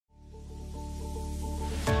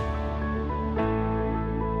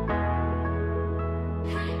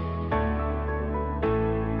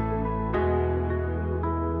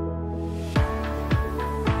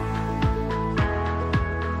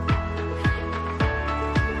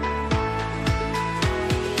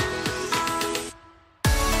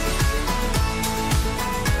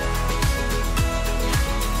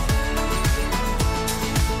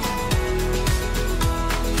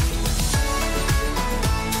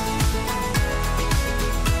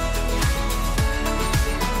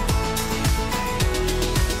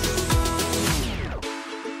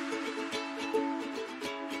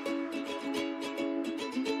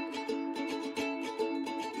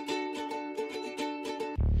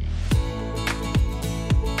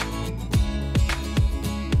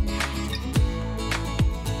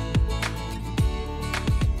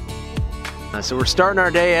So we're starting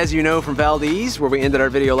our day, as you know, from Valdez, where we ended our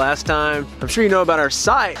video last time. I'm sure you know about our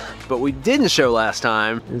site, but we didn't show last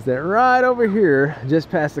time is that right over here,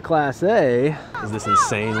 just past the Class A, is this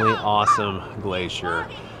insanely awesome glacier.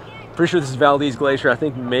 Pretty sure this is Valdez Glacier. I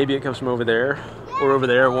think maybe it comes from over there or over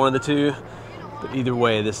there, one of the two. But either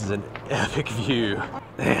way, this is an epic view.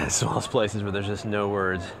 Man, it's one of those places where there's just no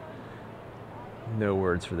words. No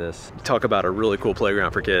words for this. Talk about a really cool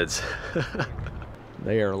playground for kids.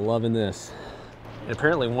 They are loving this. And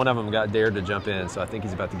apparently one of them got dared to jump in, so I think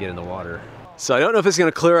he's about to get in the water. So I don't know if it's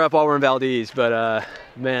gonna clear up while we're in Valdez, but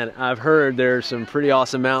man, I've heard there's some pretty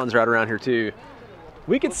awesome mountains right around here too.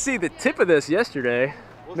 We could see the tip of this yesterday.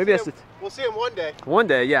 Maybe that's we'll see him one day. One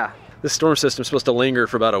day, yeah. This storm system's supposed to linger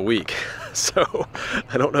for about a week. So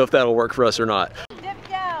I don't know if that'll work for us or not. Dip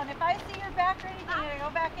down. If I see your back or anything, go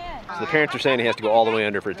back in. So the parents are saying he has to go all the way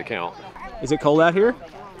under for it to count. Is it cold out here?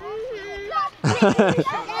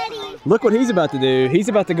 Look what he's about to do. He's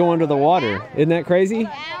about to go under the water. Isn't that crazy?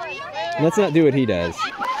 Let's not do what he does. 1,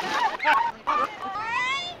 2, 3.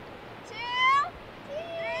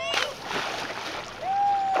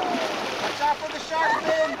 Watch out for the shark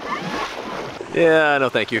fin. Yeah, no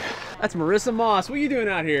thank you. That's Marissa Moss. What are you doing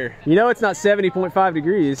out here? You know it's not 70.5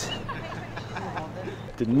 degrees.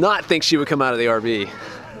 Did not think she would come out of the RV.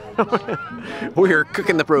 We're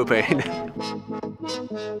cooking the propane.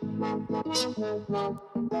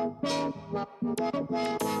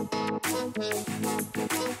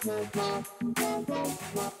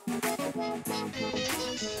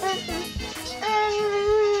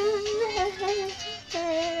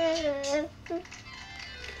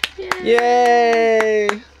 Yay!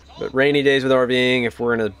 But rainy days with RVing, if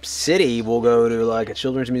we're in a city, we'll go to like a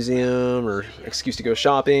children's museum or excuse to go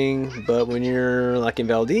shopping. But when you're like in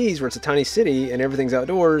Valdez, where it's a tiny city and everything's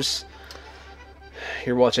outdoors,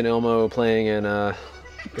 you're watching Elmo playing in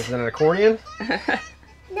is that an accordion?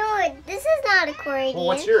 No, this is not accordion. Well,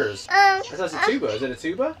 what's yours? That's a tuba. Is it a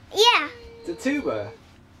tuba? Yeah. It's a tuba.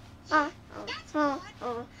 So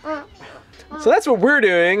that's what we're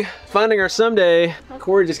doing, finding our someday.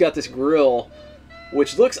 Corey just got this grill,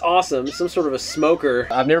 which looks awesome. Some sort of a smoker.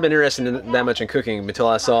 I've never been interested in that much in cooking until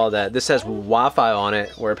I saw that this has Wi-Fi on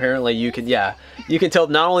it, where apparently you can, you can tell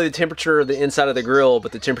not only the temperature of the inside of the grill,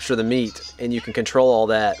 but the temperature of the meat, and you can control all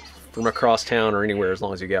that from across town or anywhere as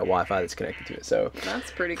long as you got Wi-Fi that's connected to it. So that's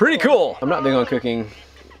pretty cool. I'm not big on cooking.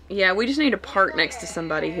 Yeah, we just need to park next to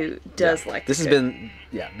somebody who does like this to has cook. been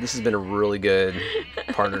this has been a really good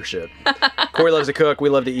partnership. Corey loves to cook, we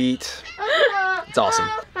love to eat. It's awesome.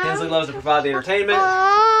 Hensley loves to provide the entertainment.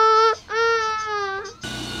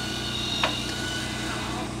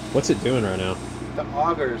 What's it doing right now? The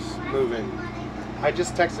auger's moving. I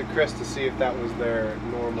just texted Chris to see if that was their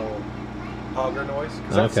normal auger noise,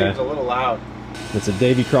 because that seems a little loud. It's a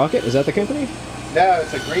Davy Crockett, is that the company? No,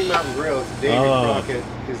 it's a Green Mountain Grill. It's a Davy Crockett,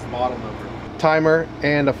 his model number. Timer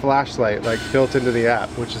and a flashlight like built into the app,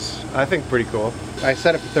 which is I think pretty cool. I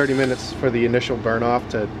set it for 30 minutes for the initial burn off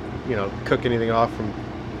to, you know, cook anything off from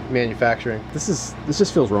manufacturing. This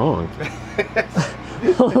just feels wrong.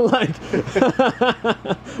 Like,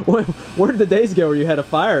 where did the days go where you had a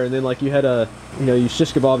fire and then like you had a, you know, you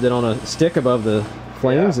shish kebabbed it on a stick above the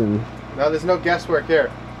flames and... No, there's no guesswork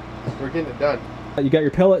here. We're getting it done. You got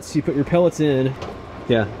your pellets, you put your pellets in.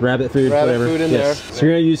 Yeah, rabbit food, whatever. Food in there. So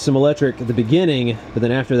you're gonna use some electric at the beginning, but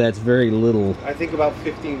then after that it's very little. I think about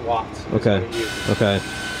 15 watts. Okay, okay.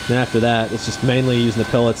 Then after that, it's just mainly using the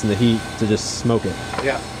pellets and the heat to just smoke it.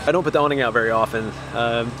 Yeah. I don't put the awning out very often.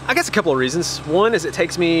 I guess a couple of reasons. One is it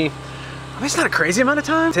takes me, I mean, it's not a crazy amount of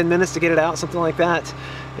time, 10 minutes to get it out, something like that.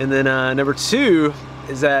 And then number two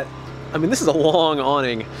is that, I mean, this is a long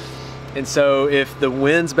awning. And so if the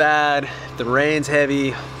wind's bad, if the rain's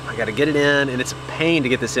heavy, I gotta get it in, and it's a pain to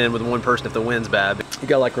get this in with one person if the wind's bad. You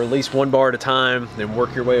gotta like release one bar at a time, then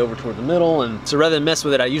work your way over toward the middle. And so rather than mess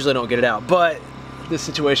with it, I usually don't get it out. But this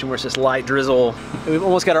situation where it's just light drizzle, we've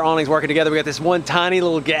almost got our awnings working together. We got this one tiny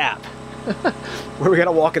little gap where we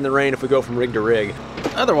gotta walk in the rain if we go from rig to rig.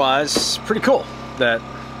 Otherwise, pretty cool that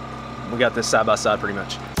we got this side by side pretty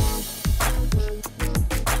much.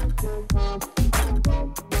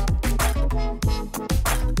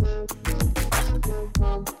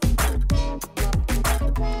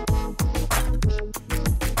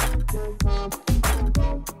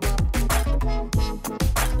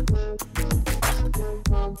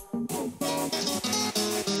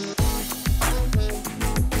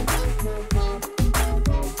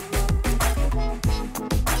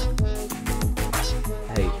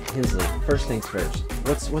 Hensley, first things first.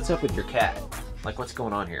 What's up with your cat? Like, what's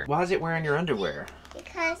going on here? Why is it wearing your underwear?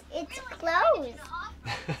 Because it's clothes.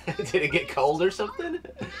 Did it get cold or something?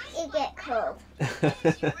 It get cold.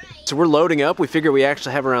 So we're loading up. We figure we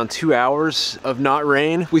actually have around 2 hours of not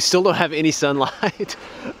rain. We still don't have any sunlight.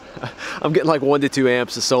 I'm getting like 1 to 2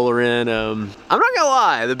 amps of solar in. I'm not gonna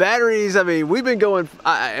lie, the batteries, I mean, we've been going,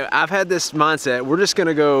 I've had this mindset, we're just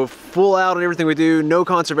gonna go full out on everything we do, no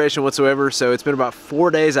conservation whatsoever. So it's been about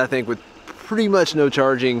 4 days, I think, with pretty much no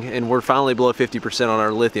charging, and we're finally below 50% on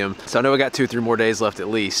our lithium. So I know we got 2 or 3 more days left at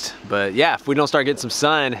least. But yeah, if we don't start getting some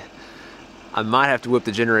sun, I might have to whip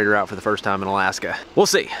the generator out for the first time in Alaska. We'll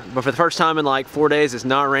see. But for the first time in like 4 days, it's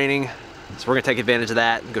not raining. So we're gonna take advantage of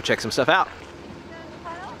that and go check some stuff out.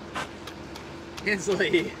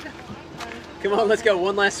 Hensley, come on, let's go.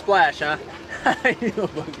 One last splash, huh? You little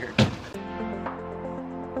bugger.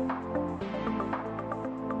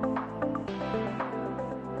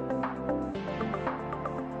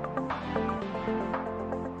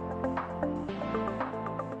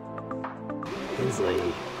 Hensley,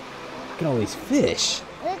 look at all these fish.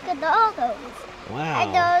 Look at all those.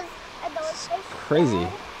 Wow. And those fish. Crazy.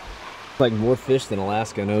 Like more fish than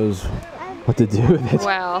Alaska knows what to do with it.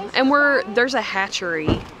 Wow. And there's a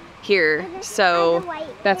hatchery here, so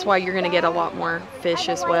that's why you're gonna get a lot more fish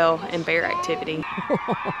as well and bear activity.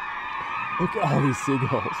 Look at all these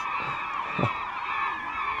seagulls.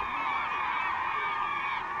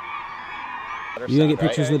 You gonna get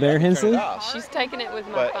pictures of the bear, Hensley? She's taking it with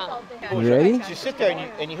my phone. You ready? You sit there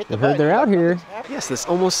and you hit the I've heard they're out here. button. Yes, this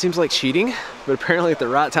almost seems like cheating, but apparently at the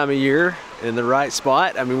right time of year, in the right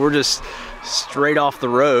spot. I mean, we're just straight off the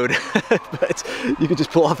road, but you can just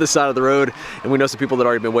pull off the side of the road, and we know some people that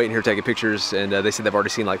already been waiting here taking pictures, and they said they've already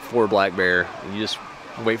seen like 4 black bear. And you just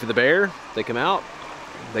wait for the bear, they come out,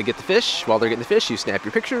 they get the fish. While they're getting the fish, you snap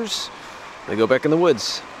your pictures, they go back in the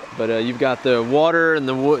woods. But you've got the water and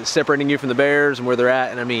the wood separating you from the bears and where they're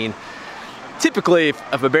at. And I mean, typically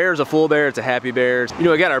if a bear is a full bear, it's a happy bear. You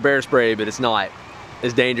know, we got our bear spray, but it's not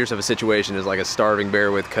as dangerous of a situation as like a starving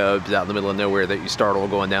bear with cubs out in the middle of nowhere that you startle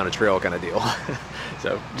going down a trail kind of deal.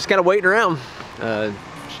 So just kind of waiting around.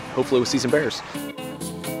 Hopefully we'll see some bears.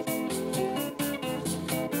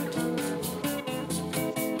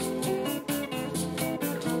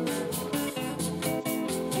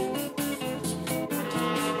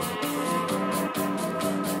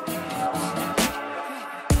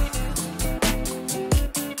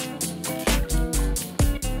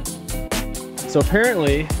 So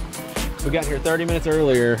apparently, we got here 30 minutes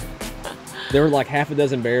earlier. There were like half a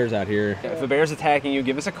dozen bears out here. If a bear's attacking you,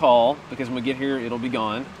 give us a call, because when we get here, it'll be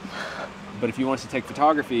gone. But if you want us to take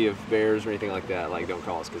photography of bears or anything like that, like, don't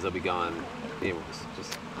call us, because they'll be gone anyways.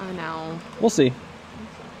 Just, I know. we'll see.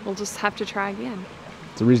 We'll just have to try again.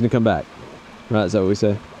 It's a reason to come back. Right, is that what we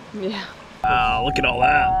say? Yeah. Wow, look at all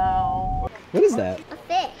that. Wow. What is that? A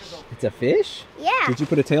fish. It's a fish? Yeah. Did you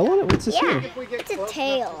put a tail on it? What's this Yeah. here? It's a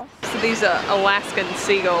tail. So these are Alaskan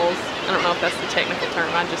seagulls. I don't know if that's the technical term,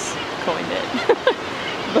 I just coined it.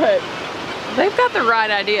 But they've got the right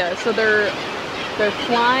idea. So they're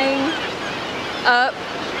flying up,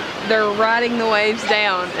 they're riding the waves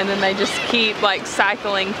down, and then they just keep like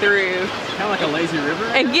cycling through. Kind of like a lazy river?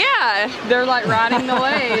 And yeah, they're like riding the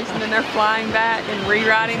waves, and then they're flying back and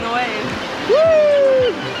re-riding the waves.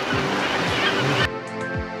 Woo!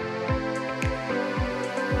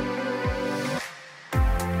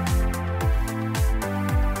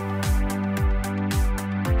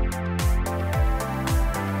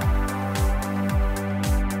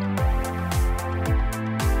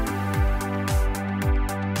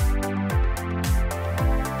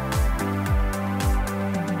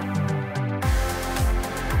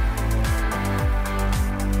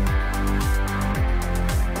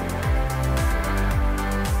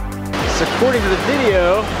 According to the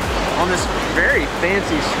video, on this very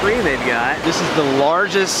fancy screen they've got, this is the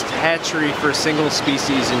largest hatchery for a single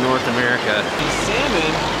species in North America. These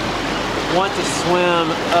salmon want to swim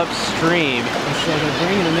upstream, so they're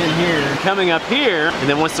bringing them in here, coming up here, and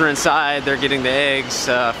then once they're inside, they're getting the eggs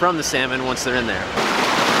from the salmon once they're in there.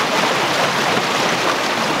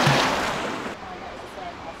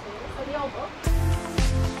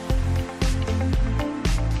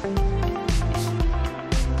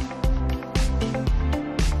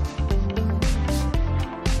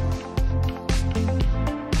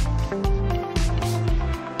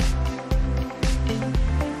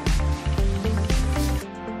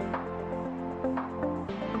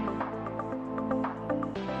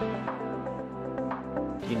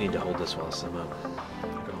 You need to hold this while I swim up.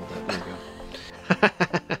 Hold that. There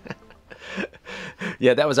you go.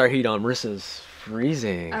 Yeah, that was our heat on. Marissa's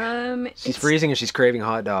freezing. She's freezing and she's craving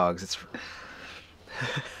hot dogs. It's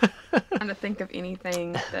trying to think of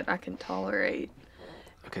anything that I can tolerate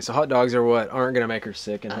Okay, so hot dogs are what aren't gonna make her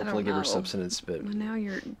sick and I hopefully don't give her know. substance, but Well, now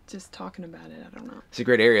you're just talking about it. I don't know. it's a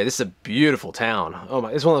great area. This is a beautiful town. Oh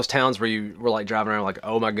my, it's one of those towns where you were like driving around like,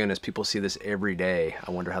 oh my goodness, people see this every day.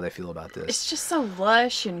 I wonder how they feel about this. It's just so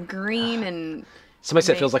lush and green and. Somebody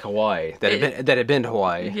said it feels like Hawaii, that had been to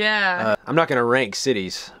Hawaii. Yeah. I'm not gonna rank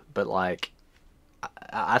cities, but like,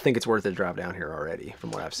 I think it's worth it to drive down here already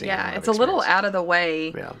from what I've seen. Yeah, it's a little out of the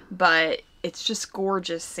way, Yeah. but it's just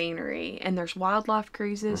gorgeous scenery. And there's wildlife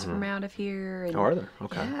cruises from out of here. And, Oh, are there?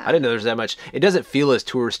 Okay. Yeah. I didn't know there's that much. It doesn't feel as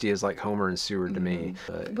touristy as like Homer and Seward to me.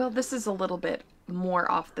 But Well, this is a little bit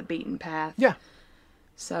more off the beaten path. yeah.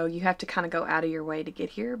 So you have to kind of go out of your way to get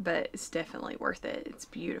here, but it's definitely worth it. It's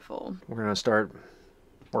beautiful. We're going to start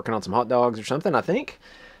working on some hot dogs or something, I think.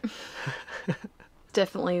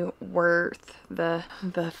 Definitely worth the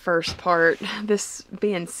first part. This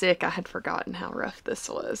being sick, I had forgotten how rough this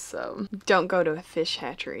was. So don't go to a fish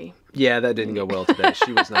hatchery. Yeah, that didn't go well today.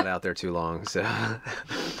 She was not out there too long, so.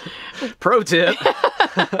 Pro tip.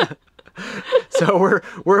 So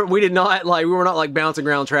we were not like bouncing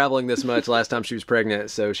around traveling this much last time she was pregnant,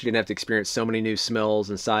 so she didn't have to experience so many new smells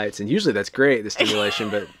and sights. And usually that's great, the stimulation,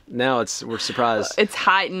 but now we're surprised. It's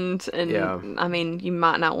heightened, and Yeah. I mean, you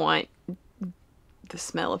might not want the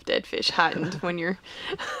smell of dead fish heightened when you're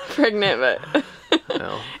pregnant, but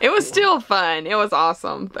No. it was still fun. It was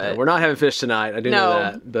awesome, but We're not having fish tonight. I do know No.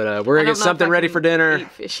 that, but we're gonna get something ready for dinner.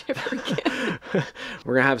 Eat fish ever again.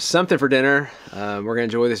 We're gonna have something for dinner. We're gonna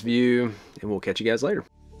enjoy this view, and we'll catch you guys later.